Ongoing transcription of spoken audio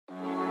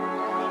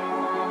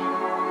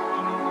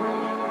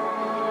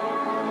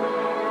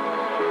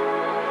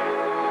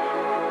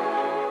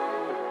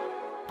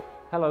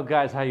Hello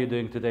guys, how are you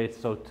doing today?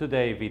 So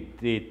today we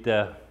did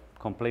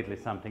completely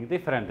something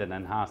different than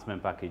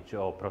enhancement package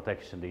or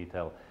protection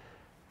detail.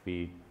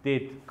 We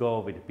did go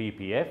with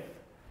PPF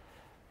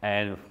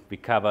and we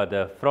covered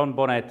the front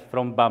bonnet,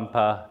 front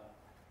bumper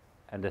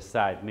and the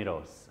side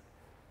mirrors.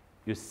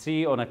 You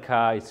see on a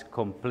car it's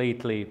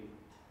completely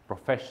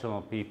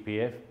professional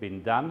PPF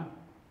been done,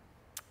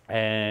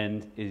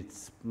 and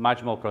it's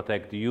much more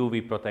protect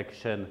UV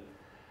protection,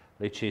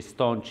 which is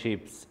stone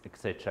chips,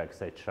 etc.,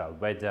 etc.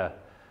 Weather,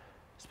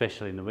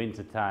 especially in the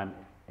winter time,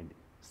 and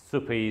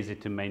super easy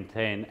to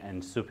maintain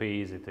and super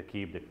easy to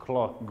keep the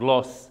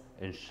gloss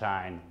and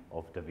shine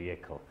of the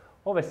vehicle.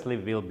 Obviously,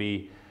 will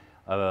be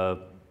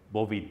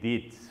what we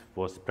did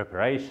was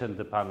preparation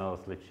the panels,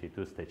 literally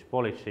two-stage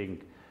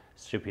polishing,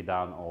 stripping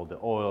down all the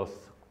oils,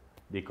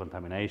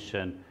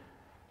 decontamination,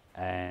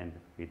 and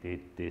we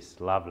did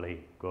this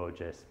lovely,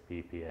 gorgeous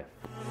PPF.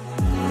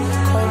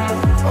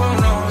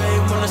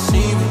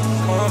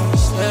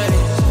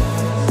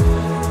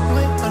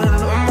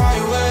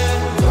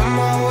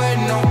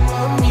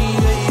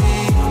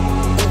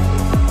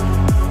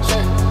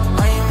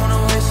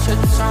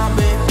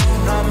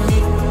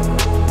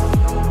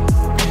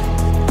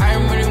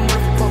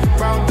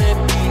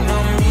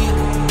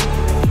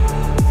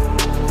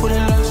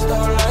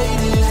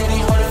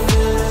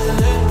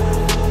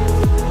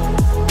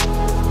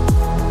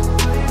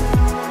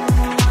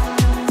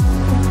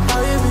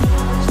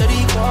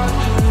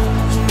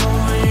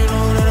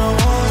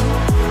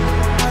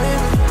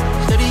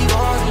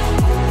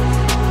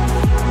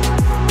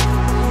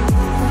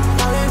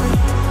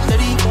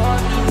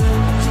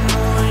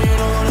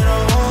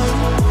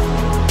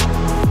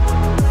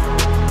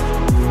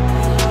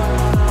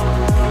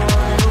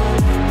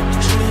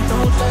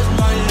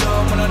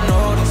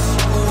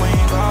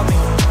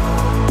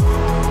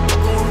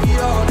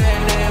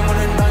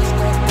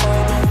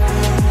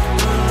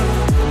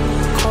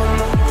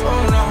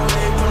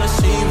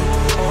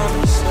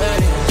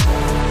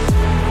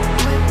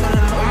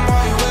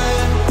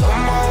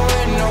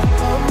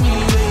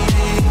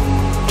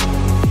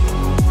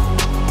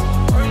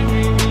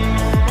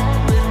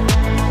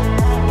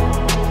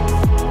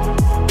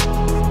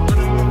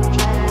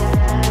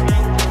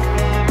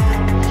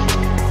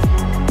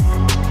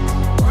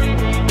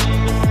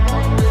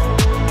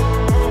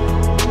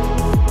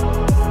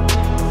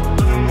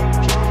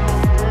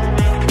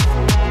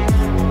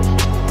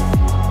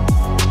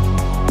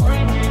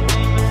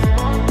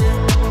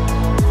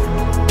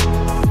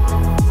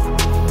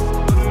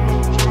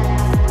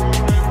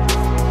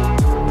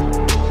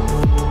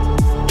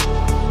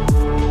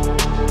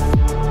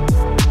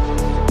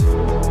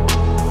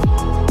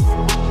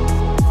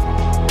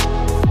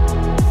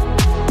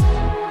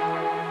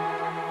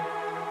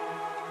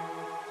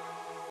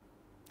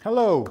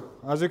 Hello,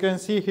 as you can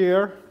see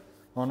here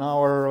on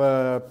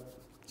our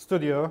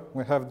studio,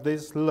 we have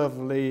this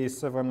lovely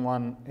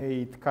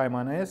 718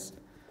 Cayman S,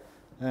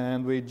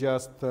 and we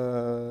just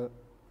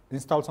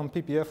installed some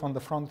PPF on the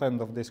front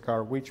end of this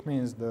car, which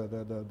means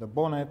the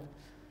bonnet,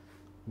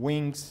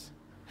 wings,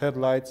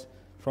 headlights,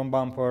 front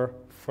bumper,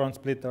 front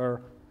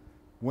splitter,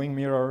 wing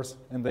mirrors,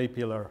 and the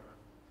A-pillar.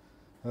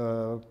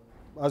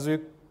 As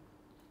you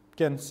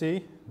can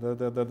see,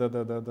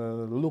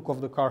 the look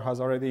of the car has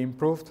already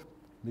improved,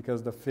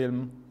 because the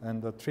film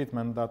and the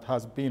treatment that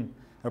has been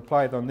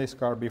applied on this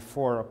car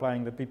before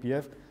applying the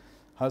PPF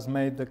has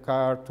made the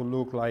car to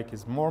look like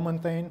it's more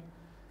maintained.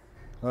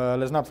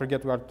 Let's not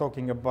forget we are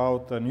talking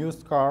about a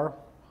used car,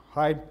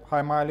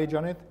 high mileage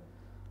on it,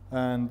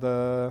 and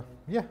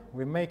yeah,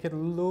 we make it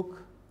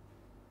look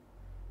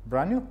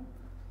brand new.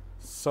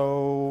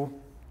 So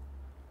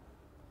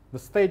the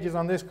stages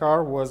on this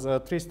car was a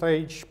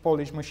 3-stage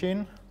polish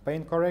machine,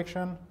 paint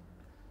correction,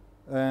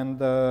 and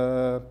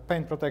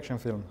paint protection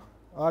film.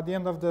 At the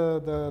end of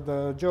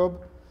the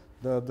job,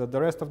 the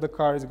rest of the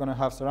car is going to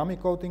have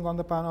ceramic coating on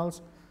the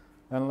panels,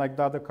 and like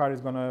that the car is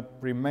going to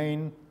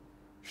remain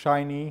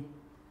shiny,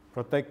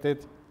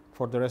 protected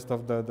for the rest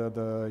of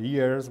the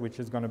years, which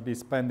is going to be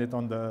spent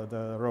on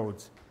the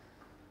roads.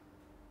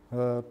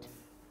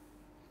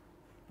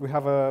 We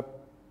have a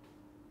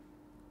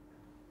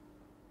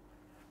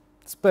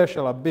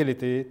special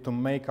ability to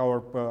make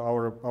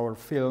our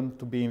film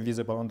to be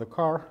invisible on the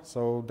car,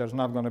 so there's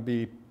not going to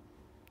be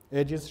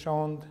edges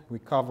shown. We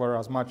cover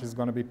as much as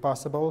going to be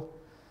possible,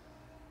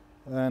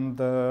 and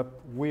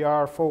we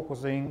are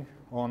focusing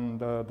on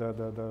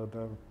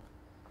the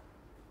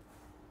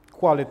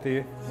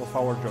quality of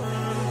our job.